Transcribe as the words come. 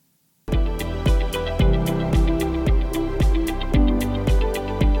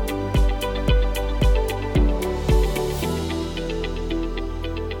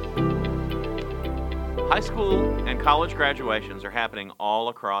College graduations are happening all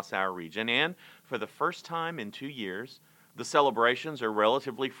across our region, and for the first time in 2 years, the celebrations are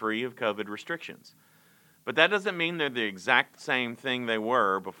relatively free of COVID restrictions. But that doesn't mean they're the exact same thing they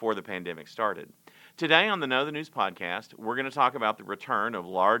were before the pandemic started. Today on the Know the News podcast, we're going to talk about the return of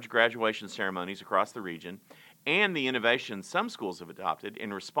large graduation ceremonies across the region and the innovations some schools have adopted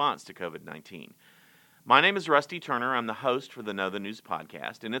in response to COVID 19. My name is Rusty Turner. I'm the host for the Know the News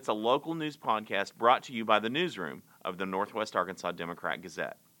podcast, and it's a local news podcast brought to you by the newsroom of the Northwest Arkansas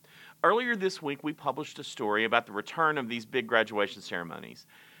Democrat-Gazette. Earlier this week, we published a story about the return of these big graduation ceremonies.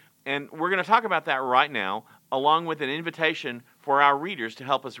 And we're going to talk about that right now, along with an invitation for our readers to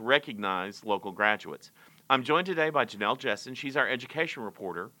help us recognize local graduates. I'm joined today by Janelle Jessen. She's our education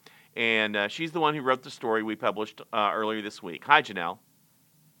reporter, and she's the one who wrote the story we published earlier this week. Hi, Janelle.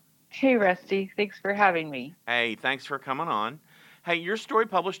 Hey, Rusty. Thanks for having me. Hey, thanks for coming on. Hey, your story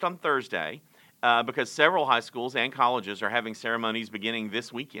published on Thursday because several high schools and colleges are having ceremonies beginning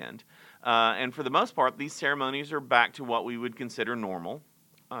this weekend. And for the most part, these ceremonies are back to what we would consider normal.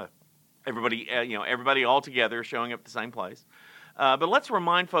 Everybody all together showing up at the same place. But let's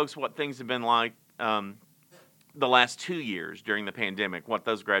remind folks what things have been like the last 2 years during the pandemic, what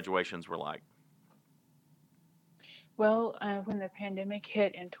those graduations were like. Well, when the pandemic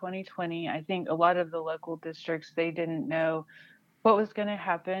hit in 2020, I think a lot of the local districts, they didn't know what was going to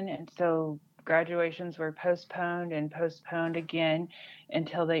happen. And so graduations were postponed and postponed again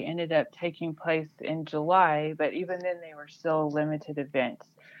until they ended up taking place in July. But even then, they were still limited events.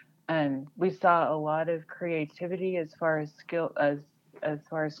 We saw a lot of creativity as far as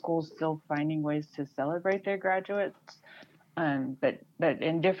schools still finding ways to celebrate their graduates, but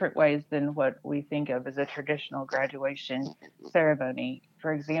in different ways than what we think of as a traditional graduation ceremony.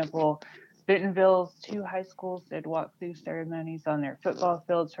 For example, Bentonville's two high schools did walk-through ceremonies on their football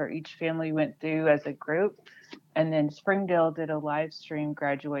fields where each family went through as a group. And then Springdale did a live stream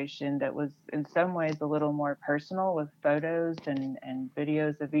graduation that was in some ways a little more personal with photos and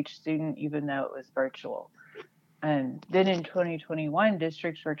videos of each student, even though it was virtual. And then in 2021,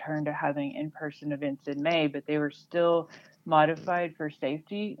 districts returned to having in-person events in May, but they were still modified for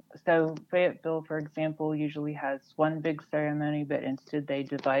safety. So Fayetteville, for example, usually has one big ceremony, but instead they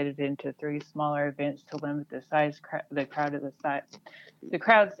divided into three smaller events to limit the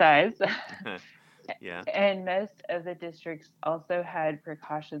crowd size. Yeah. And most of the districts also had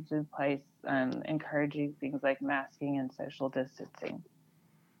precautions in place, encouraging things like masking and social distancing.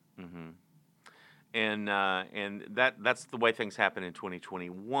 Mm-hmm. And that's the way things happen in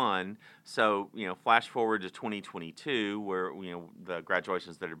 2021. So flash forward to 2022, where the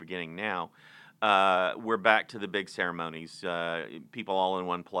graduations that are beginning now, we're back to the big ceremonies, people all in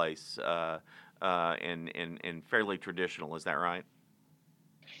one place, and fairly traditional. Is that right?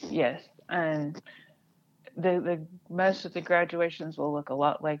 Yes, and the most of the graduations will look a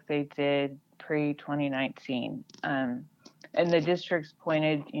lot like they did pre 2019. And the districts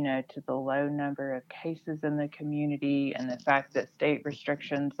pointed, to the low number of cases in the community and the fact that state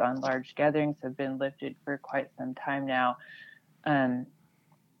restrictions on large gatherings have been lifted for quite some time now.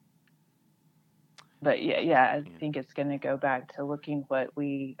 But I think it's going to go back to looking what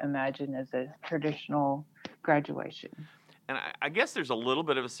we imagine as a traditional graduation. And I guess there's a little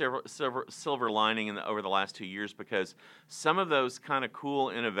bit of a silver lining over the last 2 years, because some of those kind of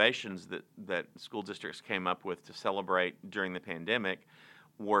cool innovations that school districts came up with to celebrate during the pandemic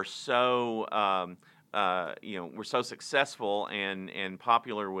were so were so successful and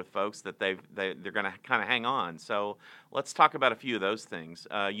popular with folks that they're going to kind of hang on. So let's talk about a few of those things.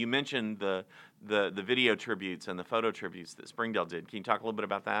 You mentioned the video tributes and the photo tributes that Springdale did. Can you talk a little bit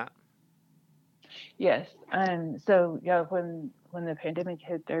about that? Yes. So when the pandemic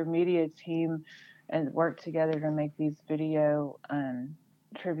hit, their media team and worked together to make these video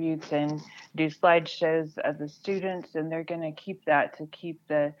tributes and do slideshows of the students, and they're going to keep that to keep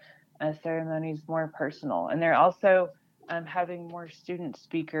the ceremonies more personal. And they're also having more student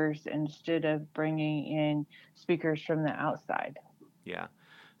speakers instead of bringing in speakers from the outside. Yeah.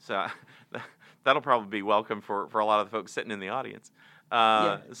 So that'll probably be welcome for a lot of the folks sitting in the audience.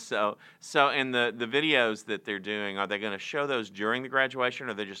 So and the videos that they're doing, are they going to show those during the graduation,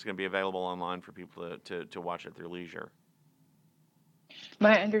 or are they just going to be available online for people to watch at their leisure?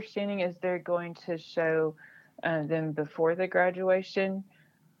 My understanding is they're going to show them before the graduation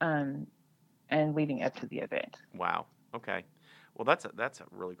and leading up to the event. Wow. Okay. Well, that's a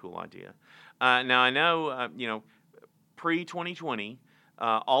really cool idea. Now I know pre-2020,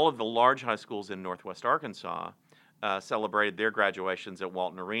 all of the large high schools in Northwest Arkansas celebrated their graduations at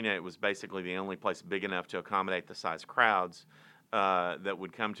Walton Arena. It was basically the only place big enough to accommodate the size crowds that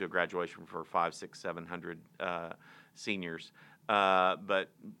would come to a graduation for 5, 6, 700 seniors.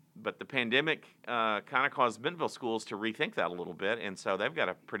 But the pandemic kind of caused Bentonville schools to rethink that a little bit, and so they've got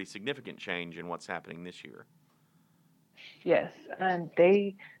a pretty significant change in what's happening this year. Yes, and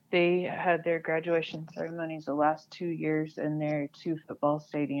they had their graduation ceremonies the last 2 years in their two football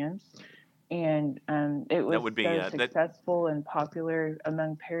stadiums, and it That was would be so that. successful and popular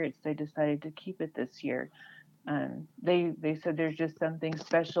among parents. They decided to keep it this year. They said there's just something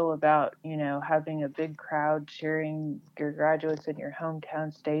special about having a big crowd cheering your graduates in your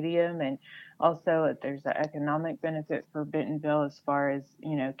hometown stadium, and also there's an economic benefit for Bentonville as far as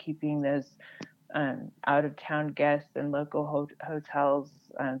keeping those out of town guests and local hotels,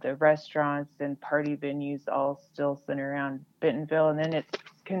 the restaurants and party venues all still center around Bentonville. And then it's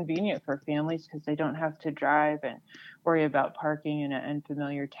convenient for families because they don't have to drive and worry about parking in an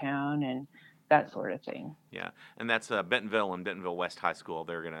unfamiliar town and that sort of thing. Yeah, and that's Bentonville and Bentonville West High School.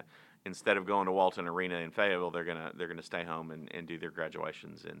 They're gonna, instead of going to Walton Arena in Fayetteville, they're gonna stay home and do their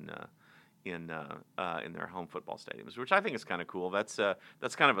graduations in their home football stadiums, which I think is kind of cool. That's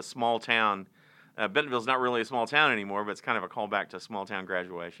kind of a small town. Bentonville's not really a small town anymore, but it's kind of a callback to small town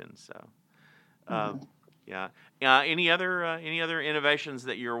graduations. So, Mm-hmm. yeah. Any other innovations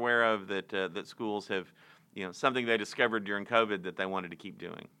that you're aware of that schools have, something they discovered during COVID that they wanted to keep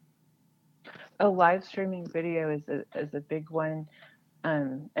doing? A live streaming video is a big one.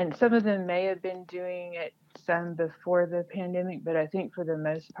 And some of them may have been doing it some before the pandemic, but I think for the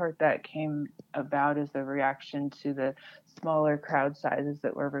most part that came about as a reaction to the smaller crowd sizes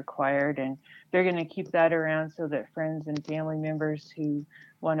that were required. And they're going to keep that around so that friends and family members who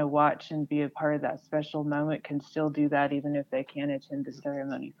want to watch and be a part of that special moment can still do that, even if they can't attend the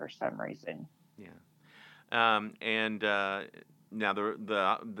ceremony for some reason. Yeah. And now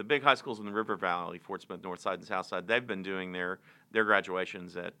the big high schools in the River Valley, Fort Smith, Northside, and Southside, they've been doing their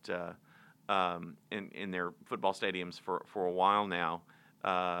graduations at in their football stadiums for a while now.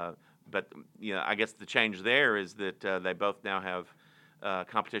 But I guess the change there is that they both now have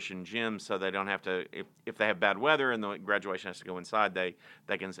competition gyms, so they don't have to, if they have bad weather and the graduation has to go inside,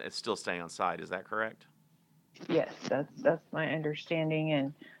 they can still stay on site. Is that correct? Yes, that's my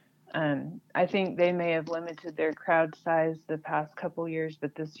understanding. And I think they may have limited their crowd size the past couple years,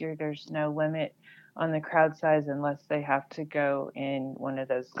 but this year there's no limit on the crowd size unless they have to go in one of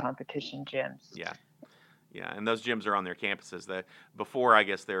those competition gyms. Yeah. Yeah, and those gyms are on their campuses. Before, I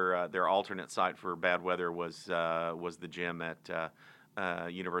guess their alternate site for bad weather was the gym at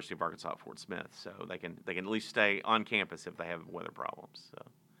University of Arkansas at Fort Smith. So they can at least stay on campus if they have weather problems.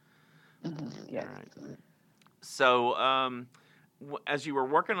 So, Yes. all right. So, as you were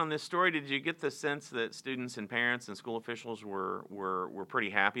working on this story, did you get the sense that students and parents and school officials were pretty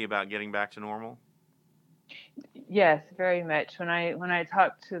happy about getting back to normal? Yes, very much. When I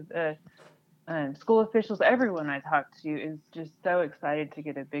talked to the school officials, everyone I talked to is just so excited to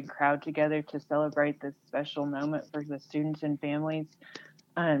get a big crowd together to celebrate this special moment for the students and families.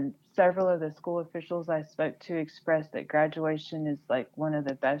 Several of the school officials I spoke to expressed that graduation is like one of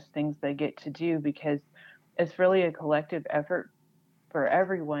the best things they get to do because it's really a collective effort for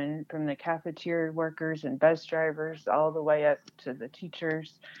everyone, from the cafeteria workers and bus drivers all the way up to the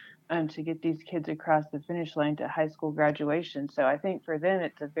teachers, to get these kids across the finish line to high school graduation. So I think for them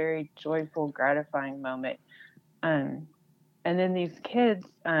it's a very joyful, gratifying moment. Um, and then these kids,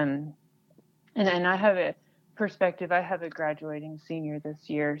 and I have a perspective. I have a graduating senior this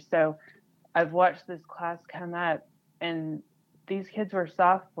year, so I've watched this class come up, and these kids were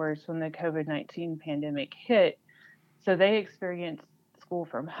sophomores when the COVID-19 pandemic hit. So they experienced school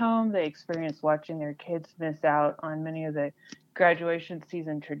from home. They experienced watching their kids miss out on many of the graduation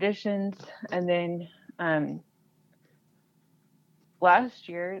season traditions. And then last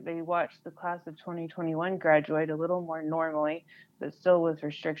year, they watched the class of 2021 graduate a little more normally, but still with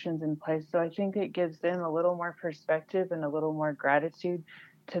restrictions in place. So I think it gives them a little more perspective and a little more gratitude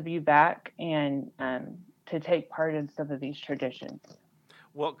to be back and to take part in some of these traditions.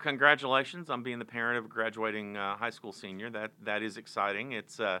 Well, congratulations on being the parent of a graduating high school senior. That is exciting.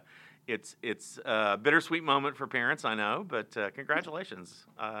 It's a bittersweet moment for parents, I know, but congratulations.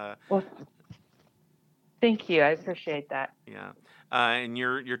 Well, thank you. I appreciate that. Yeah, and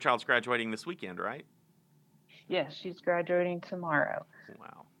your child's graduating this weekend, right? Yes, she's graduating tomorrow.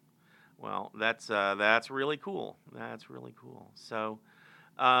 Wow. Well, that's really cool. That's really cool. So,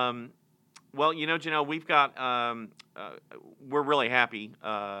 Well, Janelle, we've got we're really happy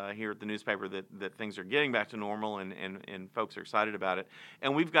here at the newspaper that things are getting back to normal and folks are excited about it.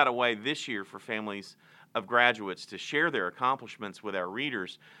 And we've got a way this year for families of graduates to share their accomplishments with our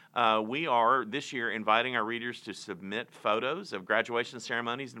readers. We are this year inviting our readers to submit photos of graduation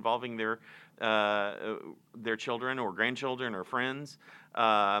ceremonies involving their children or grandchildren or friends,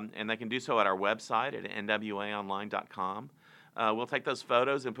 and they can do so at our website at nwaonline.com. We'll take those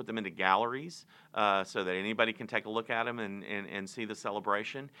photos and put them into galleries so that anybody can take a look at them and see the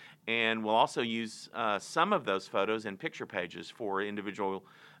celebration. And we'll also use some of those photos in picture pages for individual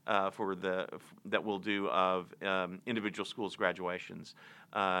that we'll do of individual schools' graduations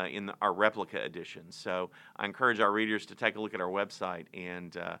in our replica editions. So I encourage our readers to take a look at our website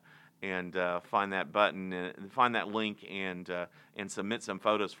and find that button, find that link, and submit some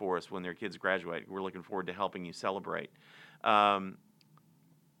photos for us when their kids graduate. We're looking forward to helping you celebrate. To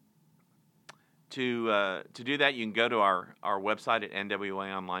do that, you can go to our website at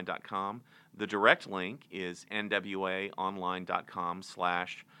nwaonline.com. The direct link is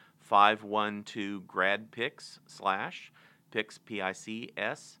nwaonline.com/512gradpics /pics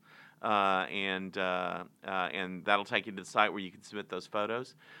PICS, and that'll take you to the site where you can submit those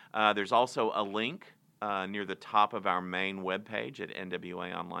photos. There's also a link near the top of our main webpage at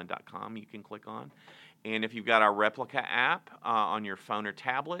nwaonline.com you can click on. And if you've got our replica app on your phone or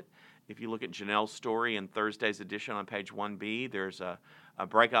tablet, if you look at Janelle's story in Thursday's edition on page 1B, there's a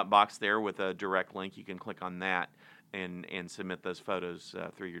breakout box there with a direct link. You can click on that and submit those photos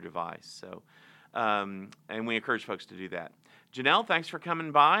through your device. So, and we encourage folks to do that. Janelle, thanks for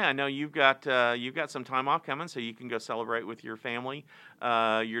coming by. I know you've got some time off coming, so you can go celebrate with your family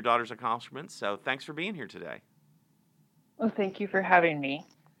your daughter's accomplishments. So thanks for being here today. Well, thank you for having me.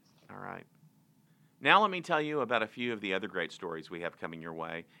 All right. Now let me tell you about a few of the other great stories we have coming your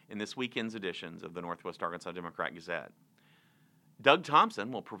way in this weekend's editions of the Northwest Arkansas Democrat-Gazette. Doug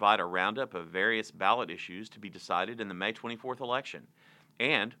Thompson will provide a roundup of various ballot issues to be decided in the May 24th election.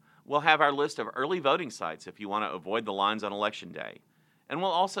 And we'll have our list of early voting sites if you want to avoid the lines on Election Day. And we'll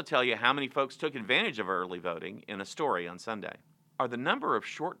also tell you how many folks took advantage of early voting in a story on Sunday. Are the number of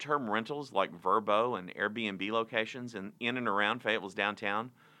short-term rentals like Vrbo and Airbnb locations in and around Fayetteville's downtown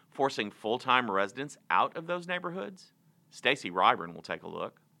forcing full-time residents out of those neighborhoods? Stacy Ryburn will take a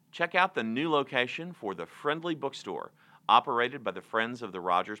look. Check out the new location for the Friendly Bookstore, operated by the Friends of the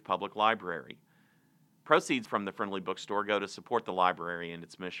Rogers Public Library. Proceeds from the Friendly Bookstore go to support the library and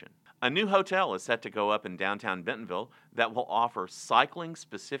its mission. A new hotel is set to go up in downtown Bentonville that will offer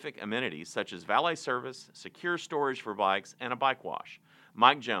cycling-specific amenities such as valet service, secure storage for bikes, and a bike wash.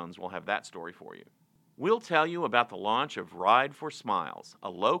 Mike Jones will have that story for you. We'll tell you about the launch of Ride for Smiles, a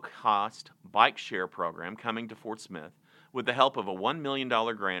low-cost bike share program coming to Fort Smith with the help of a $1 million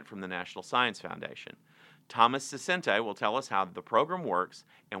grant from the National Science Foundation. Thomas Cicente will tell us how the program works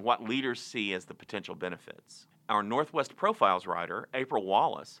and what leaders see as the potential benefits. Our Northwest Profiles writer, April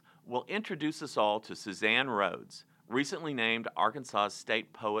Wallace, will introduce us all to Suzanne Rhodes, recently named Arkansas's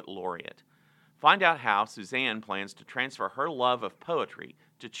State Poet Laureate. Find out how Suzanne plans to transfer her love of poetry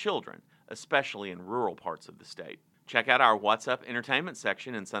to children, especially in rural parts of the state. Check out our What's Up entertainment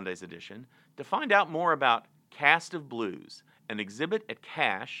section in Sunday's edition to find out more about Cast of Blues, an exhibit at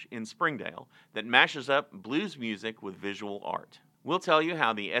Cache in Springdale that mashes up blues music with visual art. We'll tell you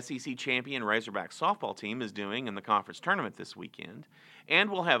how the SEC champion Razorback softball team is doing in the conference tournament this weekend, and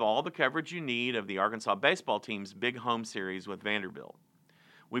we'll have all the coverage you need of the Arkansas baseball team's big home series with Vanderbilt.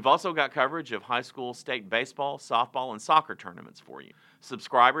 We've also got coverage of high school state baseball, softball, and soccer tournaments for you.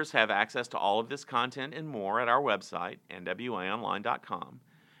 Subscribers have access to all of this content and more at our website, nwaonline.com,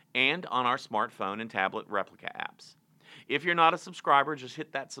 and on our smartphone and tablet replica apps. If you're not a subscriber, just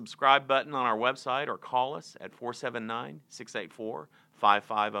hit that subscribe button on our website or call us at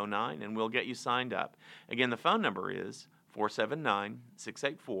 479-684-5509 and we'll get you signed up. Again, the phone number is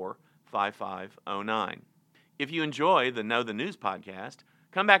 479-684-5509. If you enjoy the Know the News podcast,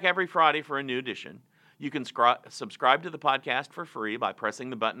 come back every Friday for a new edition. You can subscribe to the podcast for free by pressing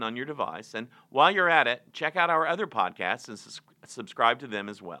the button on your device. And while you're at it, check out our other podcasts and subscribe to them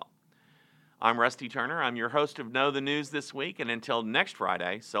as well. I'm Rusty Turner. I'm your host of Know the News this week. And until next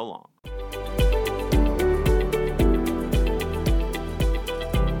Friday, so long.